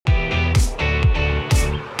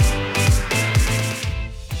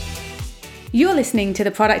You're listening to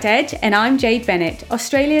The Product Edge, and I'm Jade Bennett,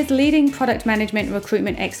 Australia's leading product management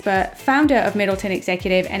recruitment expert, founder of Middleton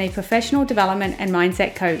Executive, and a professional development and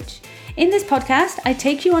mindset coach. In this podcast, I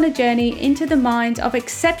take you on a journey into the minds of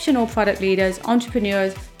exceptional product leaders,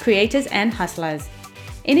 entrepreneurs, creators, and hustlers.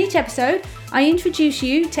 In each episode, I introduce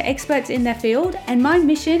you to experts in their field, and my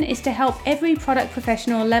mission is to help every product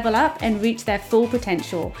professional level up and reach their full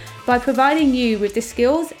potential by providing you with the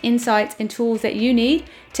skills, insights, and tools that you need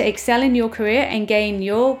to excel in your career and gain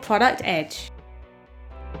your product edge.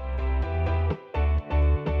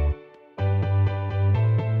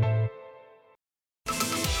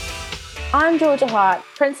 I'm Georgia Hart,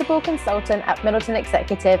 Principal Consultant at Middleton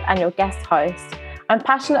Executive and your guest host. I'm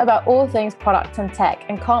passionate about all things product and tech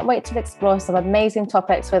and can't wait to explore some amazing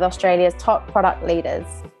topics with Australia's top product leaders.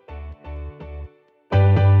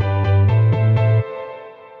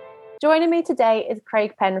 Joining me today is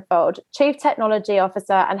Craig Penfold, Chief Technology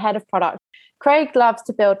Officer and Head of Product. Craig loves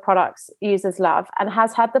to build products users love and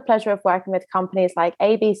has had the pleasure of working with companies like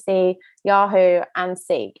ABC, Yahoo, and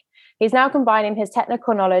Seek. He's now combining his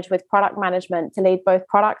technical knowledge with product management to lead both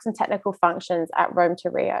product and technical functions at Rome to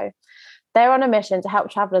Rio. They're on a mission to help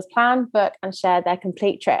travelers plan, book, and share their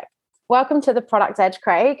complete trip. Welcome to the Product Edge,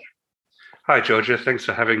 Craig. Hi, Georgia. Thanks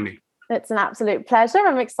for having me. It's an absolute pleasure.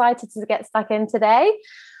 I'm excited to get stuck in today.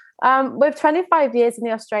 With 25 years in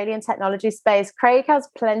the Australian technology space, Craig has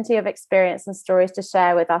plenty of experience and stories to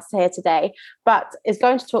share with us here today, but is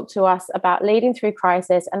going to talk to us about leading through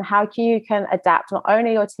crisis and how you can adapt not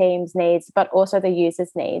only your team's needs, but also the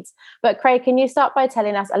user's needs. But Craig, can you start by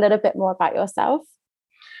telling us a little bit more about yourself?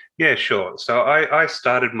 Yeah, sure. So I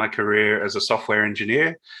started my career as a software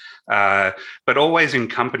engineer, but always in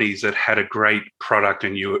companies that had a great product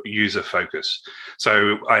and user focus.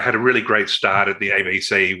 So I had a really great start at the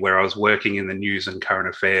ABC, where I was working in the news and current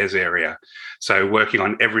affairs area. So working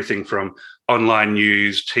on everything from online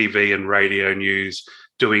news, TV and radio news,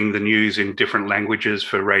 doing the news in different languages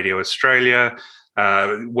for Radio Australia,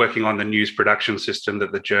 working on the news production system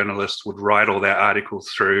that the journalists would write all their articles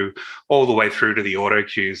through, all the way through to the auto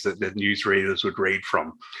cues that the newsreaders would read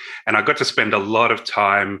from. And I got to spend a lot of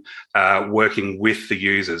time working with the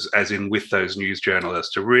users, as in with those news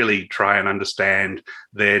journalists, to really try and understand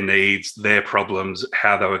their needs, their problems,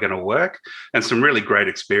 how they were going to work, and some really great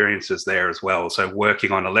experiences there as well. So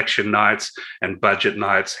working on election nights and budget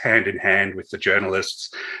nights hand in hand with the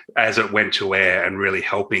journalists as it went to air, and really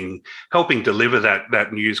helping deliver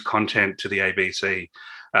that news content to the ABC.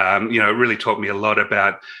 It really taught me a lot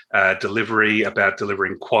about delivery, about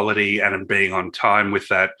delivering quality and being on time with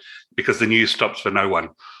that, because the news stops for no one.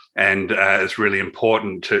 And it's really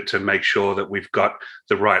important to make sure that we've got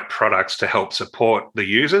the right products to help support the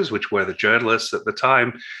users, which were the journalists at the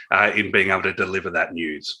time, in being able to deliver that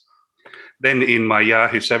news. Then in my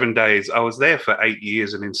Yahoo 7 days, I was there for 8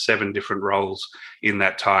 years and in 7 different roles in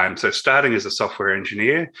that time. So starting as a software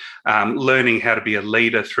engineer, learning how to be a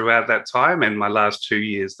leader throughout that time. And my last 2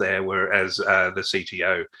 years there were as the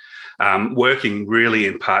CTO, working really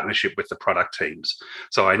in partnership with the product teams.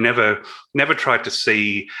 So I never tried to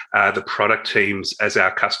see the product teams as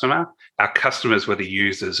our customer. Our customers were the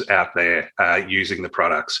users out there using the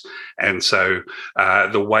products. And so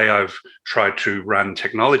the way I've tried to run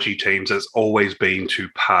technology teams has always been to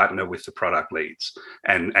partner with the product leads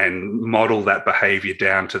and model that behavior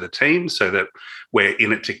down to the team, so that we're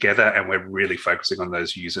in it together and we're really focusing on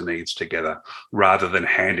those user needs together, rather than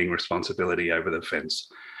handing responsibility over the fence.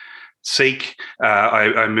 Seek,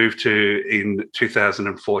 I moved to in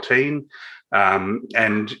 2014.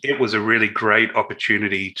 And it was a really great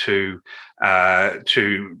opportunity to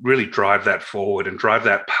really drive that forward and drive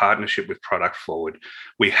that partnership with product forward.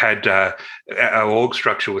 We had our org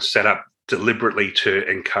structure was set up deliberately to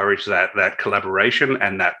encourage that collaboration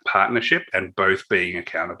and that partnership, and both being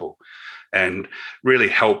accountable, and really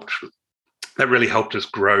helped. That really helped us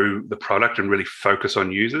grow the product and really focus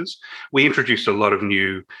on users. We introduced a lot of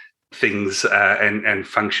new things and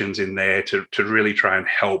functions in there to really try and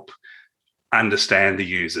help understand the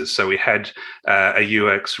users. So we had a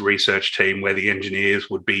UX research team where the engineers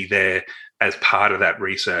would be there as part of that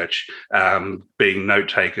research, being note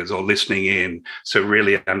takers or listening in, so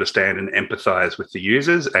really understand and empathize with the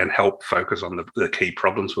users and help focus on the key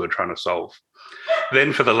problems we were trying to solve.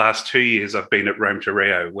 Then for the last 2 years, I've been at Rome to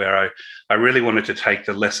Rio, where I really wanted to take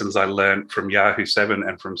the lessons I learned from Yahoo 7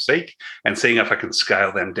 and from Seek, and seeing if I can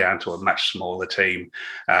scale them down to a much smaller team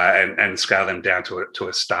and scale them down to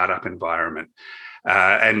a startup environment.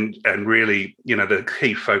 And really, the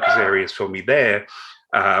key focus areas for me there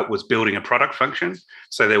was building a product function.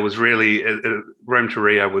 So there was really, Rome to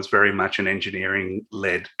Rio was very much an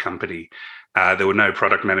engineering-led company. There were no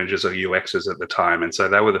product managers or UXers at the time. And so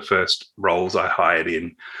they were the first roles I hired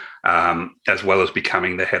in, as well as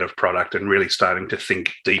becoming the head of product and really starting to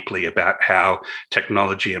think deeply about how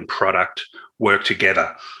technology and product work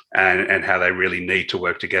together and how they really need to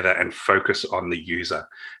work together and focus on the user.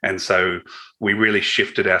 And so we really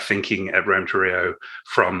shifted our thinking at Rome to Rio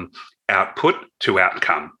from output to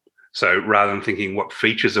outcome. So rather than thinking what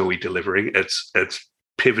features are we delivering, it's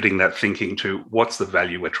pivoting that thinking to what's the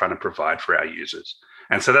value we're trying to provide for our users.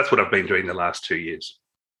 And so that's what I've been doing the last 2 years.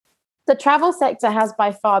 The travel sector has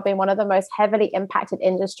by far been one of the most heavily impacted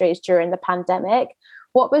industries during the pandemic.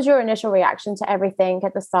 What was your initial reaction to everything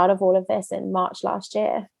at the start of all of this in March last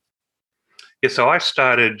year? Yeah, so I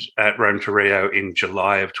started at Rome to Rio in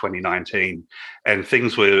July of 2019, and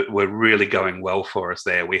things were really going well for us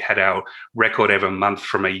there. We had our record ever month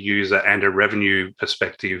from a user and a revenue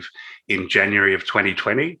perspective in January of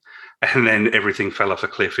 2020, and then everything fell off a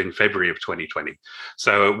cliff in February of 2020.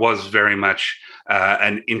 So it was very much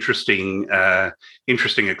an interesting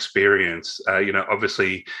experience.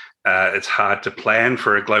 Obviously, it's hard to plan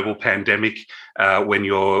for a global pandemic when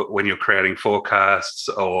you're creating forecasts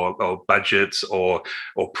or budgets or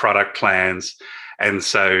product plans, and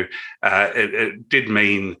so it did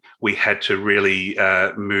mean we had to really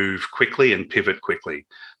move quickly and pivot quickly.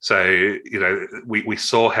 So we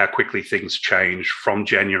saw how quickly things changed from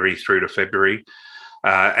January through to February.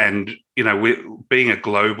 And being a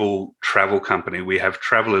global travel company, we have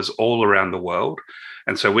travelers all around the world.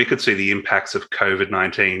 And so we could see the impacts of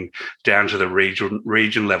COVID-19 down to the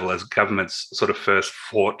region level as governments sort of first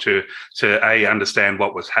fought to understand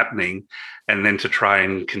what was happening and then to try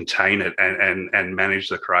and contain it and manage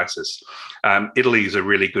the crisis. Italy is a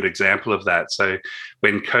really good example of that. So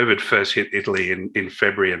when COVID first hit Italy in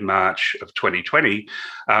February and March of 2020,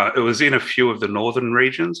 it was in a few of the northern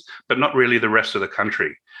regions, but not really the rest of the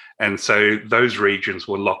country. And so those regions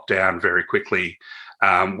were locked down very quickly,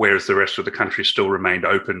 whereas the rest of the country still remained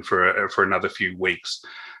open for another few weeks.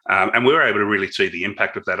 And we were able to really see the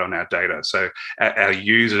impact of that on our data. So our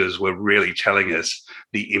users were really telling us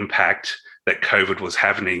the impact that COVID was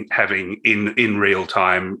having in real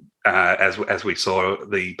time as we saw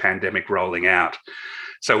the pandemic rolling out.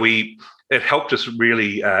 So it helped us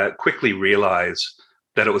really quickly realize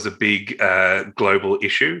that it was a big global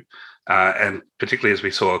issue. And particularly as we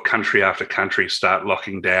saw country after country start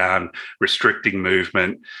locking down, restricting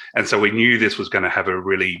movement. And so we knew this was going to have a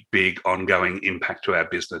really big ongoing impact to our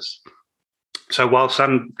business. So while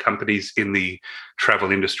some companies in the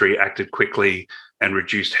travel industry acted quickly and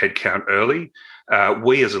reduced headcount early,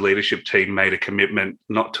 we as a leadership team made a commitment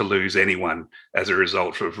not to lose anyone as a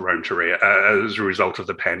result of Rome to Rio, as a result of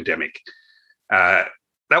the pandemic. That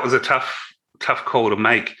was a tough call to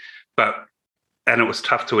make, and it was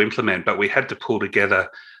tough to implement, but we had to pull together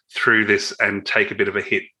through this and take a bit of a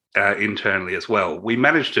hit internally as well. We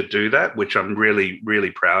managed to do that, which I'm really,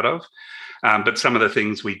 really proud of. But some of the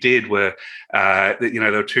things we did were, there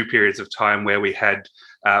were 2 periods of time where we had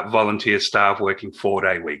volunteer staff working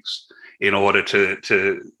 4-day weeks in order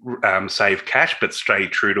to save cash, but stay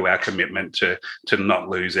true to our commitment to not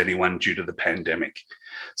lose anyone due to the pandemic.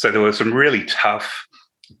 So there were some really tough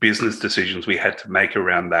business decisions we had to make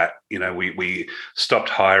around that. We stopped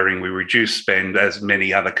hiring, we reduced spend as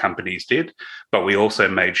many other companies did, but we also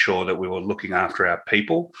made sure that we were looking after our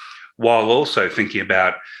people while also thinking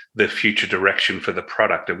about the future direction for the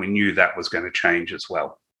product. And we knew that was going to change as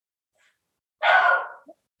well.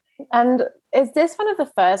 And is this one of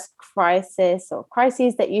the first crises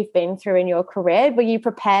that you've been through in your career? Were you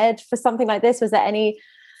prepared for something like this? Was there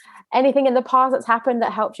anything in the past that's happened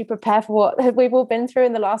that helped you prepare for what we've all been through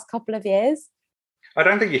in the last couple of years? I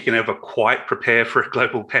don't think you can ever quite prepare for a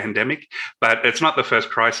global pandemic, but it's not the first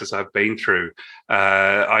crisis I've been through.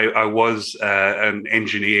 I was an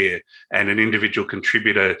engineer and an individual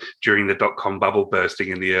contributor during the dot-com bubble bursting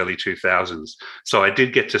in the early 2000s. So I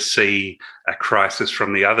did get to see a crisis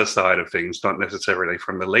from the other side of things, not necessarily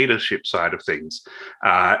from the leadership side of things.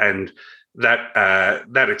 And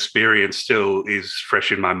that experience still is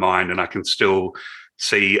fresh in my mind, and I can still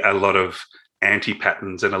see a lot of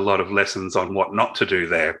anti-patterns and a lot of lessons on what not to do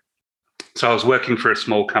there. So I was working for a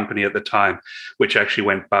small company at the time, which actually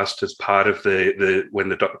went bust as part of when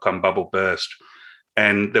the dot-com bubble burst.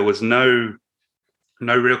 And there was no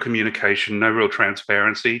real communication, no real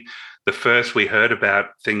transparency. The first we heard about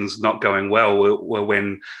things not going well were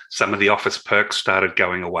when some of the office perks started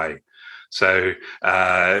going away. So,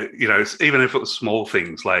 even if it was small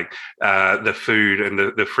things like the food and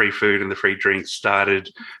the free food and the free drinks started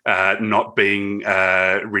not being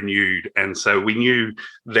renewed. And so we knew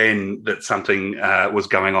then that something was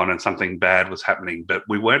going on and something bad was happening, but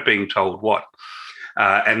we weren't being told what.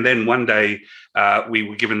 And then one day we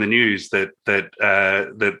were given the news that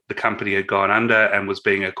the company had gone under and was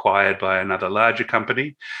being acquired by another larger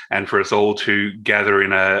company, and for us all to gather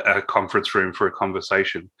in a conference room for a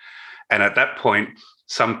conversation. And at that point,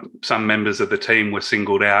 some members of the team were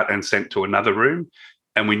singled out and sent to another room,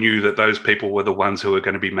 and we knew that those people were the ones who were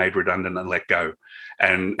going to be made redundant and let go.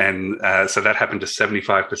 And so that happened to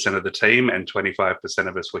 75% of the team, and 25%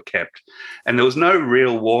 of us were kept. And there was no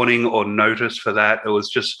real warning or notice for that. It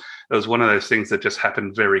was one of those things that just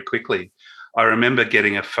happened very quickly. I remember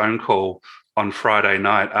getting a phone call on Friday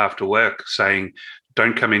night after work saying,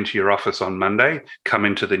 don't come into your office on Monday, come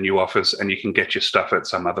into the new office and you can get your stuff at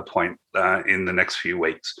some other point in the next few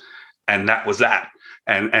weeks. And that was that.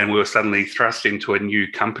 And we were suddenly thrust into a new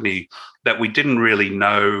company that we didn't really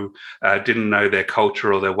know, didn't know their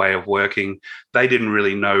culture or their way of working. They didn't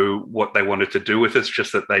really know what they wanted to do with us,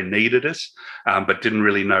 just that they needed us, but didn't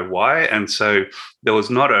really know why. And so there was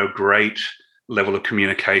not a great level of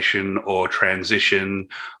communication or transition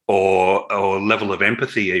or level of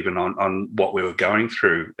empathy even on what we were going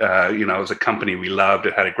through. It was a company we loved,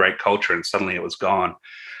 it had a great culture, and suddenly it was gone.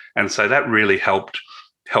 And so that really helped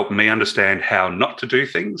me understand how not to do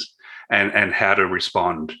things and how to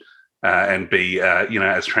respond and be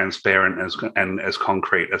as transparent and as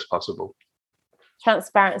concrete as possible.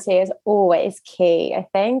 Transparency is always key, I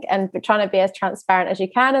think, and trying to be as transparent as you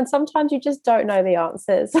can. And sometimes you just don't know the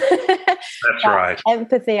answers. That's right.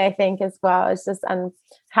 Empathy, I think, as well, is just and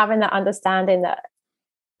having that understanding that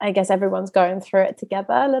I guess everyone's going through it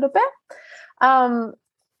together a little bit.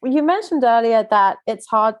 You mentioned earlier that it's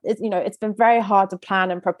hard. It's been very hard to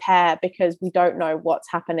plan and prepare because we don't know what's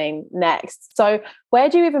happening next. So where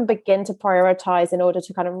do you even begin to prioritize in order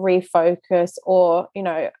to kind of refocus or,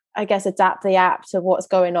 I guess, adapt the app to what's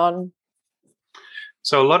going on?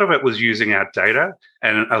 So a lot of it was using our data,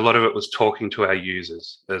 and a lot of it was talking to our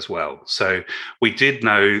users as well. So we did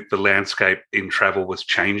know the landscape in travel was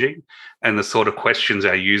changing, and the sort of questions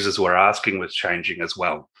our users were asking was changing as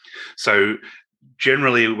well. So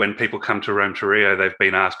generally, when people come to Rome to Rio, they've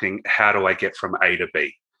been asking, how do I get from A to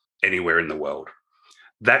B anywhere in the world?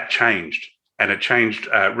 That changed, and it changed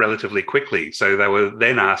relatively quickly. So they were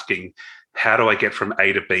then asking, how do I get from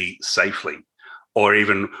A to B safely? Or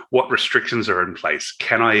even, what restrictions are in place?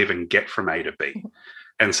 Can I even get from A to B?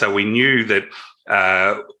 And so we knew that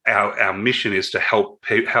our mission is to help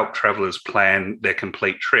travelers plan their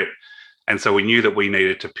complete trip. And so we knew that we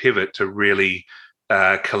needed to pivot to really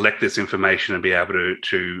collect this information and be able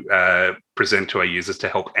to present to our users to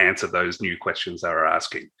help answer those new questions they were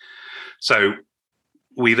asking. So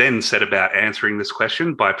we then set about answering this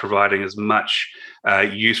question by providing as much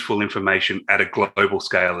useful information at a global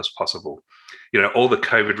scale as possible. All the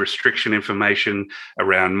COVID restriction information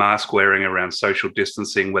around mask wearing, around social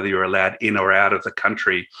distancing, whether you're allowed in or out of the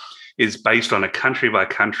country, is based on a country by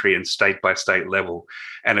country and state by state level.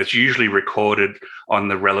 And it's usually recorded on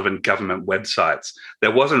the relevant government websites. There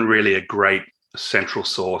wasn't really a great central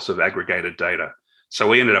source of aggregated data. So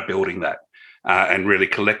we ended up building that and really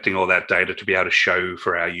collecting all that data to be able to show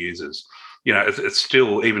for our users. It's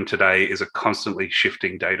still, even today, is a constantly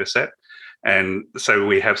shifting data set. And so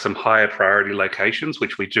we have some higher priority locations,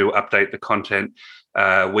 which we do update the content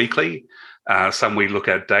weekly. Some we look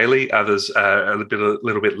at daily, others a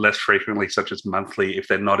little bit less frequently, such as monthly, if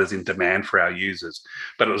they're not as in demand for our users.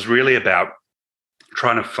 But it was really about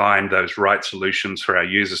trying to find those right solutions for our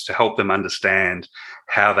users to help them understand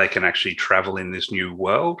how they can actually travel in this new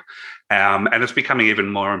world. And it's becoming even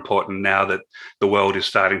more important now that the world is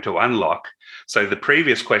starting to unlock. So the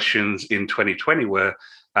previous questions in 2020 were,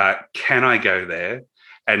 can I go there?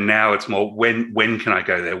 And now it's more, when can I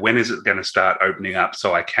go there? When is it going to start opening up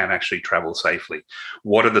so I can actually travel safely?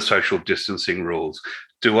 What are the social distancing rules?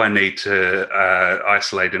 Do I need to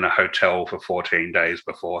isolate in a hotel for 14 days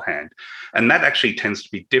beforehand? And that actually tends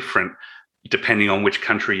to be different depending on which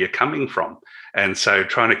country you're coming from. And so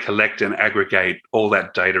trying to collect and aggregate all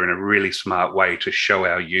that data in a really smart way to show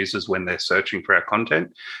our users when they're searching for our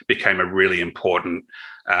content became a really important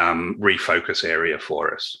refocus area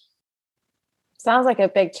for us. Sounds like a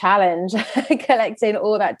big challenge, collecting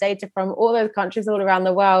all that data from all those countries all around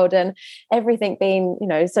the world, and everything being,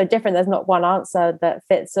 so different. There's not one answer that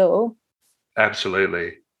fits all.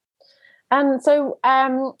 Absolutely. And so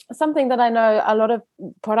something that I know a lot of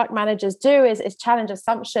product managers do is challenge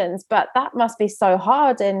assumptions, but that must be so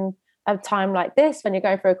hard in a time like this when you're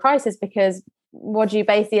going through a crisis, because what do you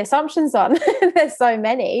base the assumptions on? There's so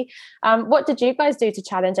many. What did you guys do to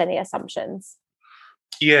challenge any assumptions?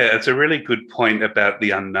 Yeah, it's a really good point about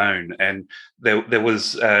the unknown, and there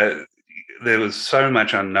was so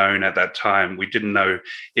much unknown at that time. We didn't know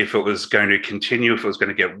if it was going to continue, if it was going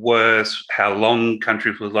to get worse, how long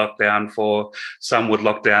countries would lock down for. Some would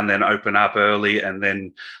lock down, then open up early, and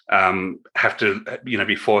then have to,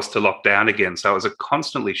 be forced to lock down again. So it was a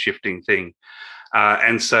constantly shifting thing.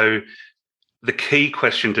 And so the key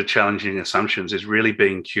question to challenging assumptions is really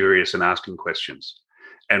being curious and asking questions,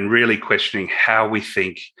 and really questioning how we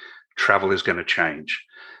think travel is going to change.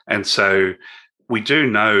 And so we do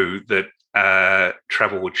know that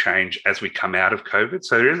travel will change as we come out of COVID.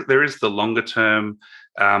 So there is the longer term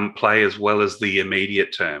play as well as the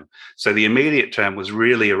immediate term. So the immediate term was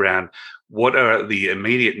really around what are the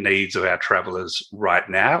immediate needs of our travelers right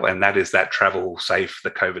now, and that is that travel safe,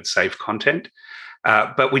 the COVID safe content.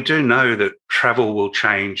 But we do know that travel will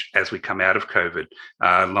change as we come out of COVID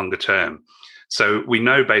longer term. So we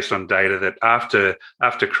know based on data that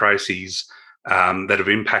after crises that have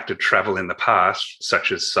impacted travel in the past,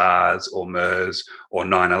 such as SARS or MERS or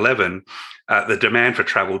 9/11, the demand for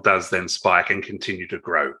travel does then spike and continue to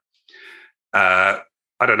grow. I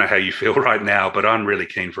don't know how you feel right now, but I'm really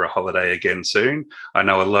keen for a holiday again soon. I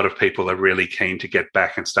know a lot of people are really keen to get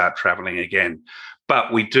back and start traveling again.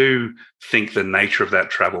 But we do think the nature of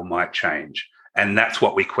that travel might change. And that's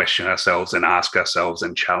what we question ourselves and ask ourselves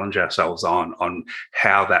and challenge ourselves on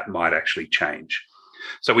how that might actually change.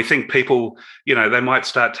 So we think people, they might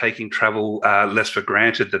start taking travel less for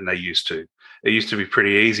granted than they used to. It used to be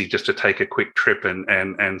pretty easy just to take a quick trip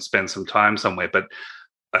and spend some time somewhere. But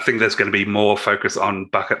I think there's going to be more focus on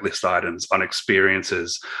bucket list items, on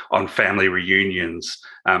experiences, on family reunions,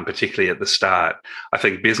 particularly at the start. I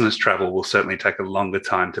think business travel will certainly take a longer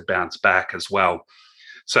time to bounce back as well.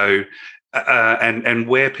 So, and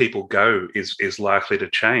where people go is likely to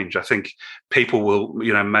change. I think people will,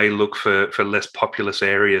 may look for less populous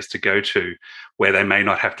areas to go to, where they may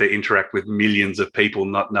not have to interact with millions of people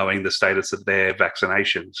not knowing the status of their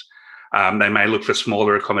vaccinations. They may look for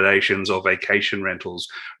smaller accommodations or vacation rentals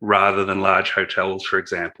rather than large hotels, for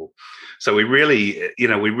example. So we're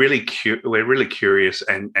really curious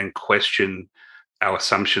and question our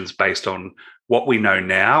assumptions based on what we know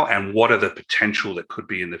now and what are the potential that could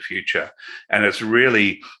be in the future. And it's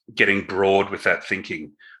really getting broad with that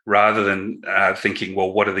thinking rather than thinking,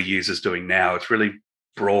 well, what are the users doing now? It's really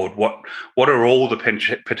broad. What are all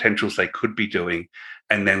the potentials they could be doing?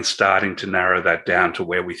 And then starting to narrow that down to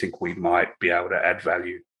where we think we might be able to add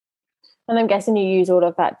value. And I'm guessing you use all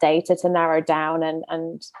of that data to narrow down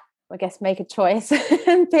and I guess make a choice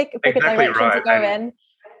and pick a direction to go in.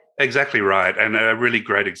 Exactly right. And a really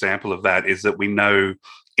great example of that is that we know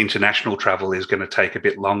international travel is going to take a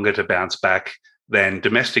bit longer to bounce back than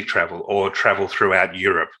domestic travel or travel throughout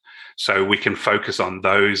Europe. So we can focus on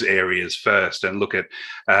those areas first and look at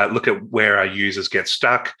where our users get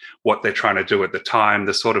stuck, what they're trying to do at the time,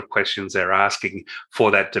 the sort of questions they're asking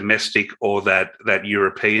for that domestic or that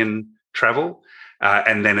European travel,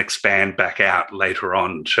 and then expand back out later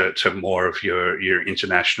on to more of your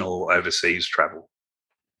international overseas travel.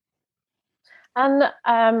 And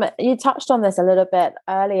you touched on this a little bit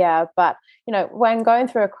earlier, but when going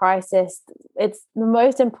through a crisis, it's the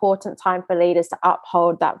most important time for leaders to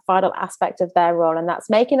uphold that vital aspect of their role, and that's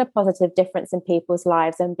making a positive difference in people's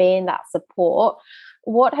lives and being that support.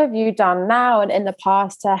 What have you done now and in the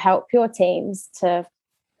past to help your teams to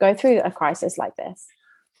go through a crisis like this?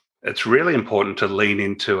 It's really important to lean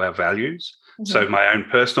into our values. So my own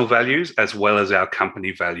personal values, as well as our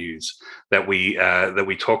company values that we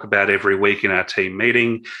talk about every week in our team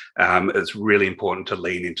meeting, it's really important to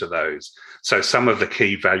lean into those. So some of the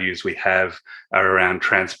key values we have are around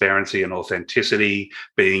transparency and authenticity,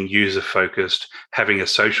 being user-focused, having a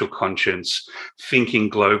social conscience,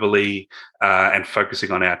 thinking globally, and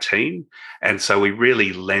focusing on our team. And so we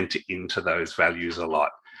really lent into those values a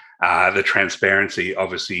lot. The transparency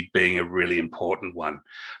obviously being a really important one.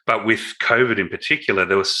 But with COVID in particular,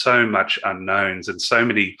 there was so much unknowns and so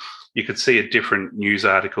many, you could see a different news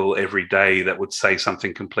article every day that would say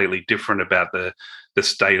something completely different about the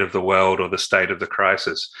state of the world or the state of the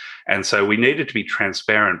crisis. And so we needed to be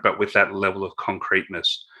transparent, but with that level of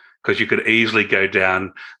concreteness, because you could easily go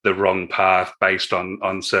down the wrong path based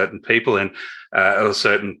on certain people and or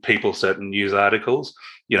certain news articles.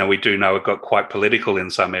 We do know it got quite political in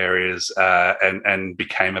some areas and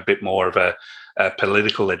became a bit more of a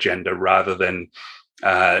political agenda rather than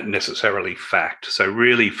necessarily fact. So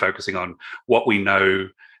really focusing on what we know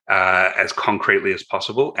as concretely as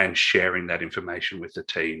possible and sharing that information with the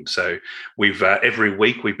team. So we've every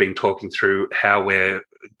week we've been talking through how we're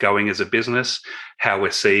going as a business, how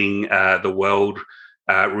we're seeing the world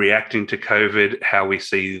reacting to COVID, how we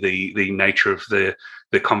see the nature of the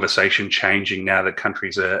conversation changing now that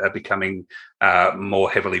countries are becoming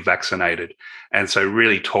more heavily vaccinated. And so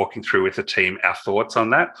really talking through with the team our thoughts on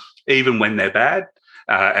that, even when they're bad,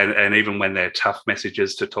 and even when they're tough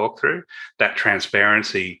messages to talk through, that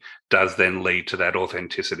transparency does then lead to that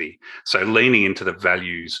authenticity. So leaning into the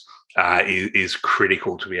values is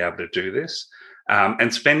critical to be able to do this.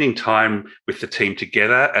 And spending time with the team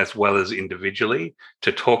together as well as individually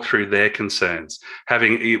to talk through their concerns.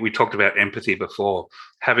 We talked about empathy before,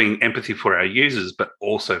 having empathy for our users, but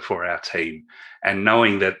also for our team, and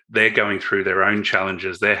knowing that they're going through their own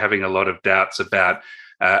challenges. They're having a lot of doubts about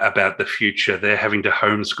the future. They're having to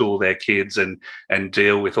homeschool their kids and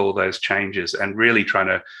deal with all those changes, and really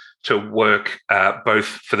trying to work both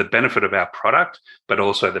for the benefit of our product, but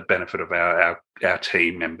also the benefit of our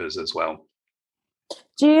team members as well.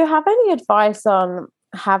 Do you have any advice on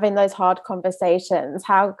having those hard conversations?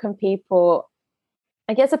 How can people,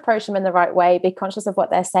 I guess, approach them in the right way, be conscious of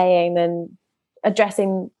what they're saying and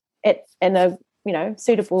addressing it in a,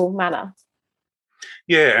 suitable manner?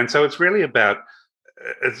 Yeah, and so it's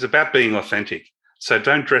about being authentic. So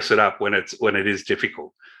don't dress it up when it is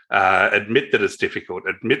difficult. Admit that it's difficult.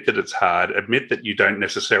 Admit that it's hard. Admit that you don't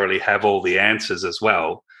necessarily have all the answers as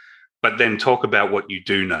well. But then talk about what you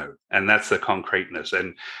do know, and that's the concreteness.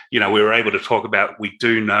 And we were able to talk about, we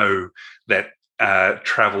do know that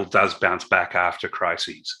travel does bounce back after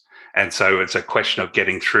crises. And so it's a question of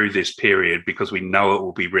getting through this period, because we know it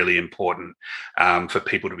will be really important for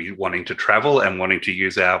people to be wanting to travel and wanting to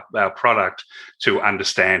use our product to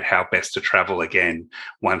understand how best to travel again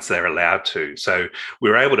once they're allowed to. So we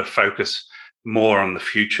were able to focus more on the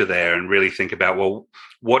future there and really think about, well,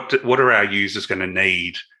 what are our users going to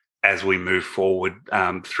need as we move forward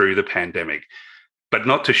through the pandemic, but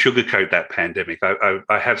not to sugarcoat that pandemic.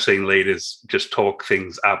 I have seen leaders just talk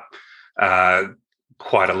things up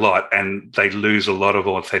quite a lot, and they lose a lot of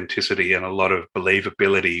authenticity and a lot of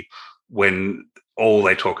believability when all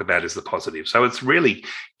they talk about is the positive. So it's really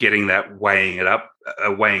getting that weighing it up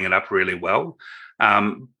really well,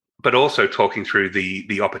 but also talking through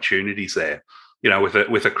the opportunities there.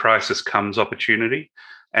 With a crisis comes opportunity.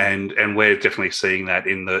 And we're definitely seeing that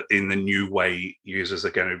in the new way users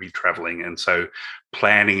are going to be traveling, and so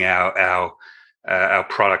planning our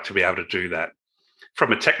product to be able to do that.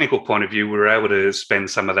 From a technical point of view, we were able to spend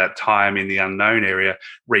some of that time in the unknown area,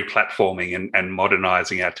 replatforming and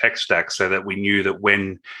modernizing our tech stack, so that we knew that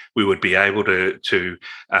when we would be able to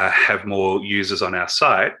have more users on our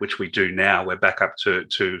site, which we do now, we're back up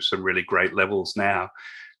to some really great levels now.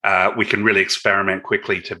 We can really experiment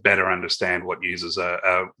quickly to better understand what users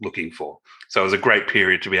are looking for. So it was a great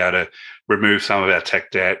period to be able to remove some of our tech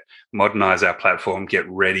debt, modernize our platform, get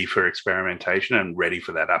ready for experimentation and ready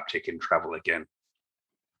for that uptick in travel again.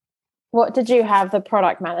 What did you have the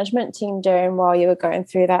product management team doing while you were going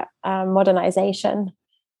through that modernization?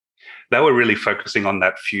 They were really focusing on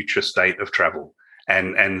that future state of travel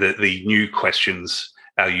and the new questions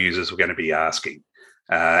our users were going to be asking.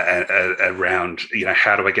 Around,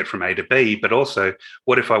 how do I get from A to B, but also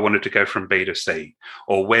what if I wanted to go from B to C,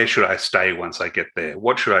 or where should I stay once I get there?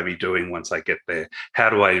 What should I be doing once I get there? How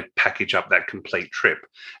do I package up that complete trip?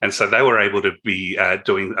 And so they were able to be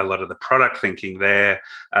doing a lot of the product thinking there,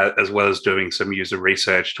 as well as doing some user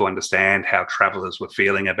research to understand how travelers were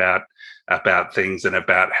feeling about things and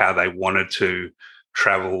about how they wanted to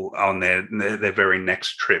travel on their very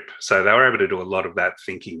next trip. So they were able to do a lot of that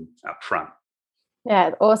thinking up front.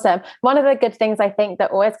 Yeah, awesome. One of the good things I think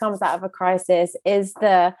that always comes out of a crisis is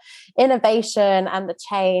the innovation and the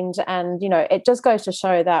change. And, it just goes to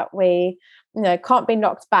show that we, can't be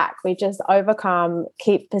knocked back. We just overcome,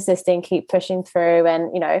 keep persisting, keep pushing through.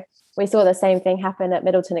 And, we saw the same thing happen at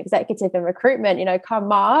Middleton Executive in recruitment. Come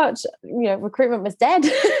March, recruitment was dead.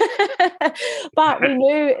 But we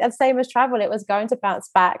knew, same as travel, it was going to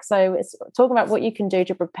bounce back. So it's talking about what you can do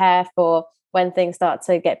to prepare for when things start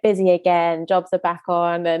to get busy again, jobs are back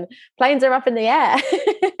on and planes are up in the air.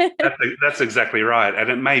 That's exactly right. And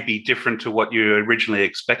it may be different to what you originally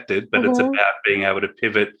expected, but It's about being able to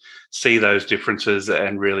pivot, see those differences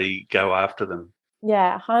and really go after them.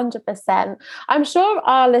 Yeah, 100%. I'm sure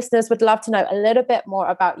our listeners would love to know a little bit more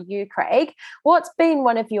about you, Craig. What's been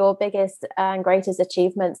one of your biggest and greatest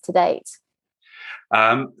achievements to date?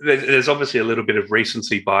 There's obviously a little bit of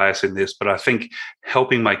recency bias in this, but I think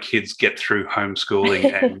helping my kids get through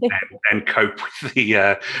homeschooling and cope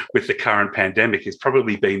with the current pandemic has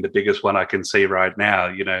probably been the biggest one I can see right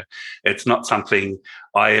now. It's not something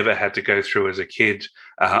I ever had to go through as a kid.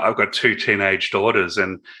 I've got 2 teenage daughters,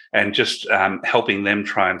 and just helping them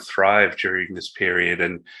try and thrive during this period.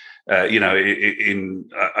 And I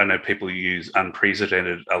know people use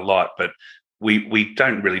unprecedented a lot, but we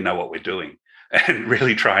don't really know what we're doing, and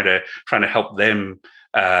really trying to help them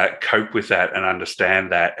cope with that and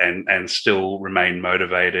understand that, and still remain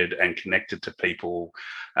motivated and connected to people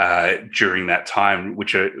during that time,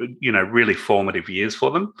 which are really formative years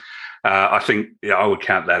for them. I think I would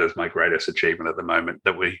count that as my greatest achievement at the moment,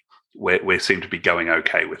 that we seem to be going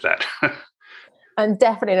okay with that. And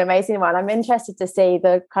definitely an amazing one. I'm interested to see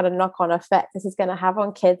the kind of knock-on effect this is going to have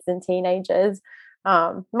on kids and teenagers.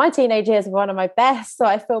 My teenage years were one of my best, so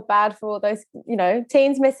I feel bad for all those,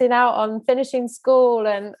 teens missing out on finishing school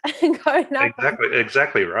and going out.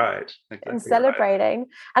 Exactly right. And celebrating. Right.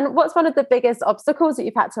 And what's one of the biggest obstacles that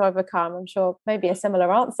you've had to overcome? I'm sure maybe a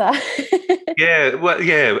similar answer.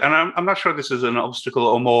 Yeah, and I'm not sure this is an obstacle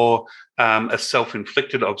or more a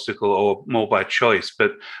self-inflicted obstacle or more by choice.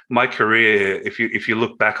 But my career, if you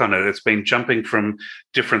look back on it, it's been jumping from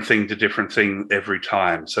different thing to different thing every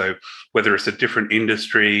time. So whether it's a different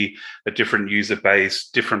industry, a different user base,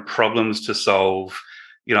 different problems to solve,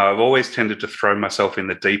 I've always tended to throw myself in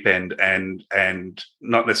the deep end and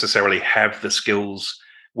not necessarily have the skills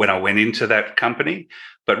when I went into that company,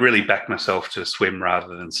 but really back myself to swim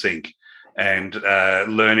rather than sink. And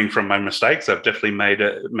learning from my mistakes, I've definitely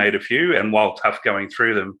made a few. And while tough going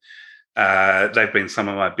through them, they've been some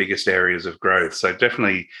of my biggest areas of growth. So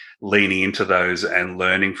definitely leaning into those and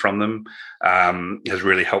learning from them has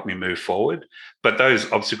really helped me move forward. But those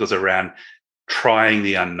obstacles around trying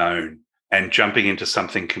the unknown and jumping into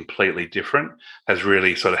something completely different has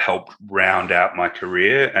really sort of helped round out my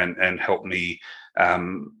career and help me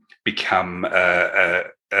become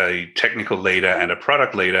a technical leader and a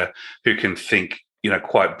product leader who can think,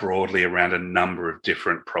 quite broadly around a number of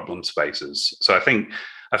different problem spaces. So I think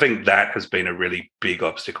that has been a really big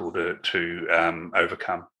obstacle to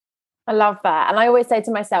overcome. I love that. And I always say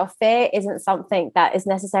to myself, fear isn't something that is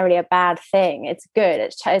necessarily a bad thing. It's good.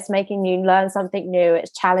 It's making you learn something new.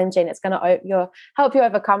 It's challenging. It's going to help you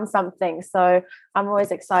overcome something. So I'm always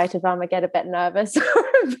excited when I get a bit nervous or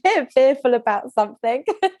a bit fearful about something.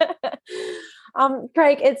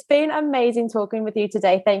 Craig, it's been amazing talking with you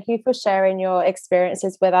today. Thank you for sharing your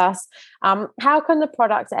experiences with us. How can the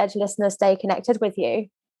Product Edge listeners stay connected with you?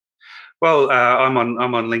 Well, I'm on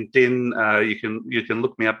LinkedIn. You can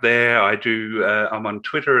look me up there. I'm on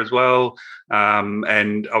Twitter as well,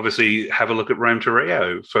 and obviously have a look at Rome to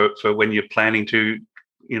Rio for when you're planning to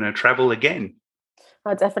travel again.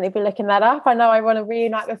 I'll definitely be looking that up. I know I want to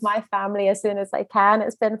reunite with my family as soon as I can.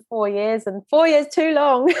 It's been 4 years, and 4 years too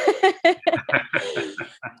long.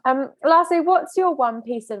 Lastly, what's your one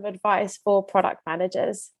piece of advice for product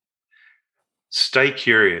managers? Stay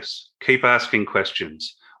curious. Keep asking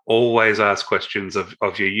questions. Always ask questions of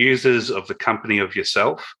your users, of the company, of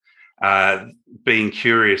yourself. Being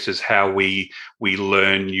curious is how we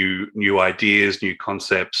learn new ideas, new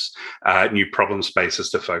concepts, new problem spaces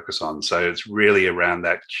to focus on. So it's really around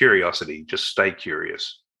that curiosity. Just stay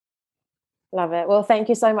curious. Love it. Well, thank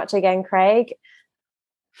you so much again, Craig.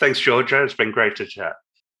 Thanks, Georgia. It's been great to chat.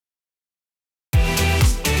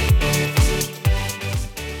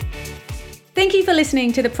 Thank you for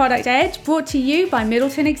listening to The Product Edge, brought to you by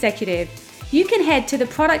Middleton Executive. You can head to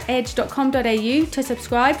theproductedge.com.au to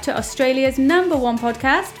subscribe to Australia's #1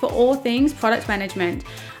 podcast for all things product management.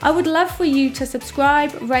 I would love for you to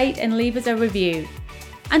subscribe, rate, and leave us a review.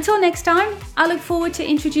 Until next time, I look forward to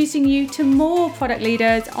introducing you to more product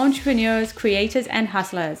leaders, entrepreneurs, creators, and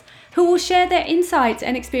hustlers who will share their insights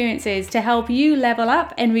and experiences to help you level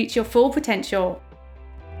up and reach your full potential.